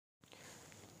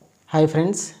Hi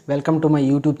friends, welcome to my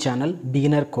YouTube channel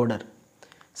Beginner Coder.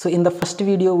 So in the first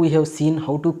video we have seen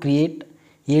how to create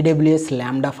AWS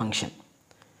Lambda function.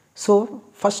 So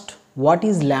first, what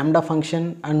is Lambda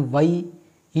function and why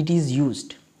it is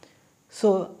used?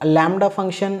 So a Lambda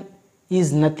function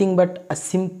is nothing but a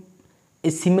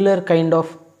similar kind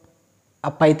of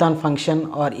a Python function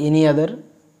or any other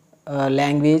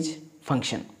language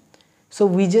function. So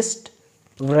we just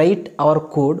write our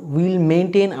code, we will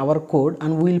maintain our code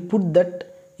and we will put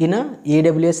that in a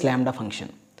AWS Lambda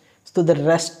function. So the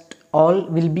rest all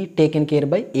will be taken care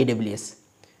by AWS.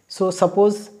 So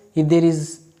suppose if there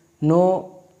is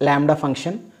no Lambda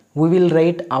function, we will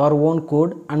write our own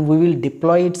code and we will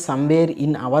deploy it somewhere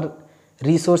in our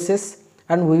resources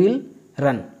and we will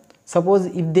run. Suppose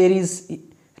if there is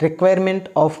requirement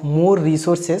of more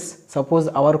resources, suppose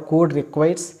our code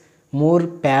requires more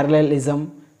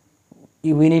parallelism,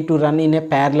 we need to run in a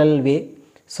parallel way,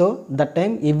 so that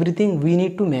time everything we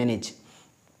need to manage.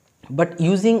 But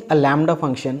using a Lambda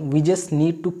function, we just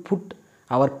need to put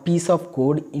our piece of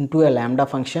code into a Lambda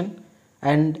function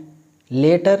and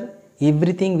later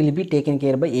everything will be taken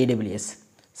care by AWS.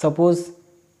 Suppose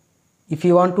if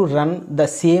you want to run the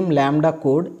same Lambda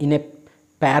code in a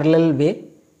parallel way,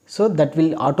 so that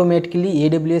will automatically,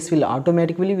 AWS will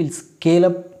automatically scale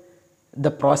up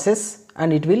the process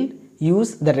and it will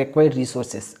use the required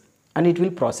resources and it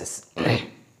will process.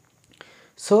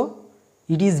 So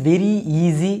it is very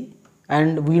easy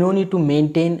and we don't need to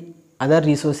maintain other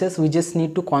resources, we just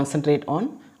need to concentrate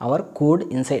on our code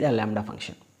inside a Lambda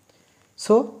function.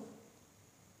 So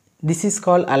this is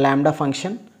called a Lambda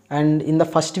function, and in the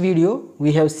first video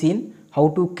we have seen how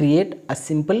to create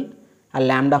a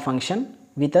Lambda function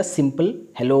with a simple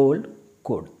hello world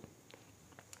code.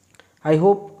 I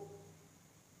hope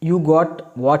you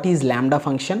got what is Lambda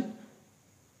function.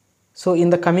 So in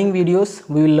the coming videos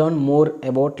we will learn more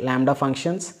about Lambda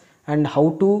functions and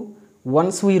how to,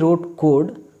 once we wrote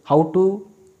code, how to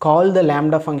call the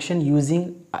Lambda function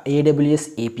using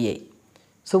AWS API.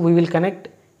 So we will connect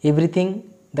everything,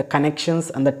 the connections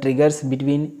and the triggers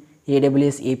between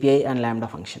AWS API and Lambda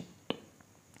function.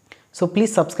 So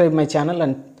please subscribe my channel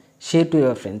and share to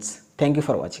your friends. Thank you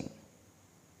for watching.